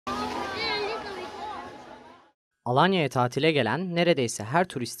Alanya'ya tatile gelen neredeyse her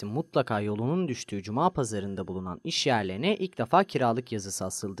turistin mutlaka yolunun düştüğü Cuma pazarında bulunan iş yerlerine ilk defa kiralık yazısı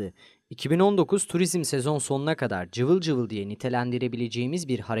asıldı. 2019 turizm sezon sonuna kadar cıvıl cıvıl diye nitelendirebileceğimiz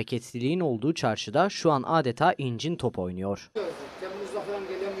bir hareketliliğin olduğu çarşıda şu an adeta incin top oynuyor. Temmuz'da falan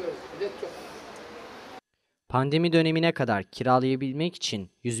gelemiyoruz. Bilet yok. Pandemi dönemine kadar kiralayabilmek için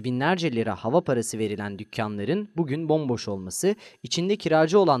yüz binlerce lira hava parası verilen dükkanların bugün bomboş olması, içinde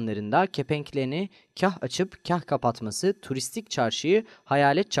kiracı olanların da kepenklerini kah açıp kah kapatması turistik çarşıyı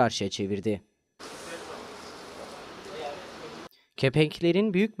hayalet çarşıya çevirdi.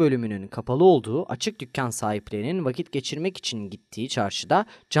 Kepenklerin büyük bölümünün kapalı olduğu, açık dükkan sahiplerinin vakit geçirmek için gittiği çarşıda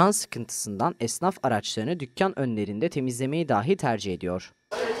can sıkıntısından esnaf araçlarını dükkan önlerinde temizlemeyi dahi tercih ediyor.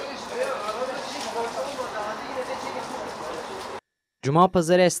 Cuma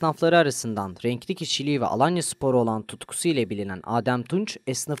pazarı esnafları arasından renkli kişiliği ve Alanyaspor'u olan tutkusu ile bilinen Adem Tunç,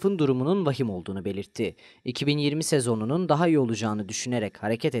 esnafın durumunun vahim olduğunu belirtti. 2020 sezonunun daha iyi olacağını düşünerek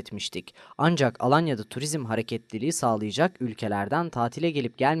hareket etmiştik. Ancak Alanya'da turizm hareketliliği sağlayacak ülkelerden tatile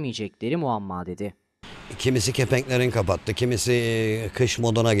gelip gelmeyecekleri muamma dedi. Kimisi kepenklerini kapattı, kimisi kış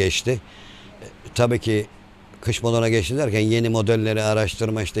moduna geçti. Tabii ki kış moduna geçti derken yeni modelleri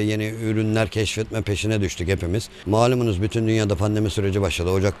araştırma, işte yeni ürünler keşfetme peşine düştük hepimiz. Malumunuz bütün dünyada pandemi süreci başladı.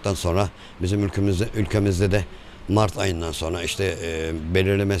 Ocaktan sonra bizim ülkemizde de Mart ayından sonra işte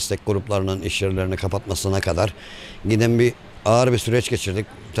belirli meslek gruplarının iş yerlerini kapatmasına kadar giden bir ağır bir süreç geçirdik.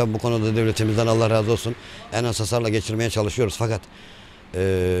 Tabii bu konuda devletimizden Allah razı olsun en az hasarla geçirmeye çalışıyoruz. Fakat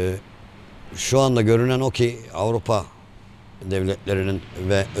şu anda görünen o ki Avrupa devletlerinin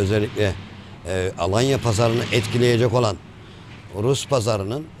ve özellikle Alanya pazarını etkileyecek olan Rus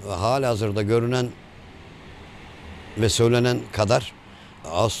pazarının halihazırda görünen ve söylenen kadar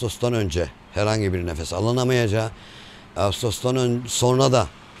Ağustos'tan önce herhangi bir nefes alınamayacağı, Ağustos'tan sonra da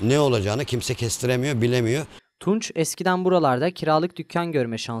ne olacağını kimse kestiremiyor, bilemiyor. Tunç, eskiden buralarda kiralık dükkan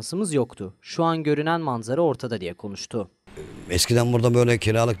görme şansımız yoktu. Şu an görünen manzara ortada diye konuştu. Eskiden burada böyle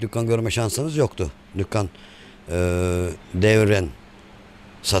kiralık dükkan görme şansımız yoktu. Dükkan devren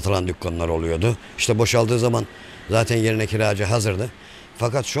satılan dükkanlar oluyordu. İşte boşaldığı zaman zaten yerine kiracı hazırdı.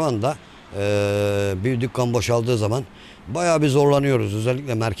 Fakat şu anda bir dükkan boşaldığı zaman bayağı bir zorlanıyoruz.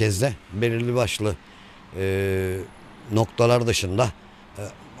 Özellikle merkezde belirli başlı noktalar dışında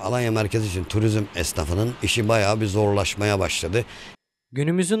Alanya merkezi için turizm esnafının işi bayağı bir zorlaşmaya başladı.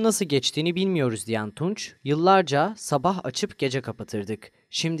 Günümüzün nasıl geçtiğini bilmiyoruz diyen Tunç, yıllarca sabah açıp gece kapatırdık.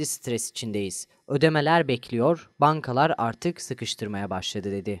 Şimdi stres içindeyiz. Ödemeler bekliyor, bankalar artık sıkıştırmaya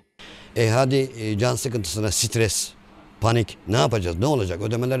başladı dedi. Hadi can sıkıntısına stres, panik ne yapacağız, ne olacak?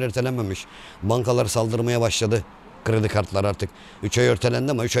 Ödemeler ertelenmemiş. Bankalar saldırmaya başladı. Kredi kartları artık 3 ay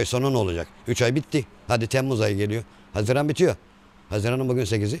ertelendi ama 3 ay sonra ne olacak? 3 ay bitti. Hadi Temmuz ayı geliyor. Haziran bitiyor. Haziran'ın bugün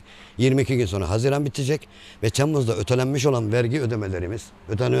 8'i. 22 gün sonra Haziran bitecek ve Temmuz'da ötelenmiş olan vergi ödemelerimiz,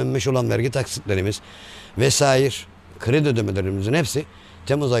 ödenmemiş olan vergi taksitlerimiz vesaire kredi ödemelerimizin hepsi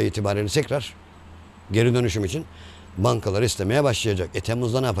Temmuz ayı itibariyle tekrar geri dönüşüm için bankalar istemeye başlayacak.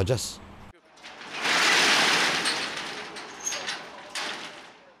 Temmuz'da ne yapacağız?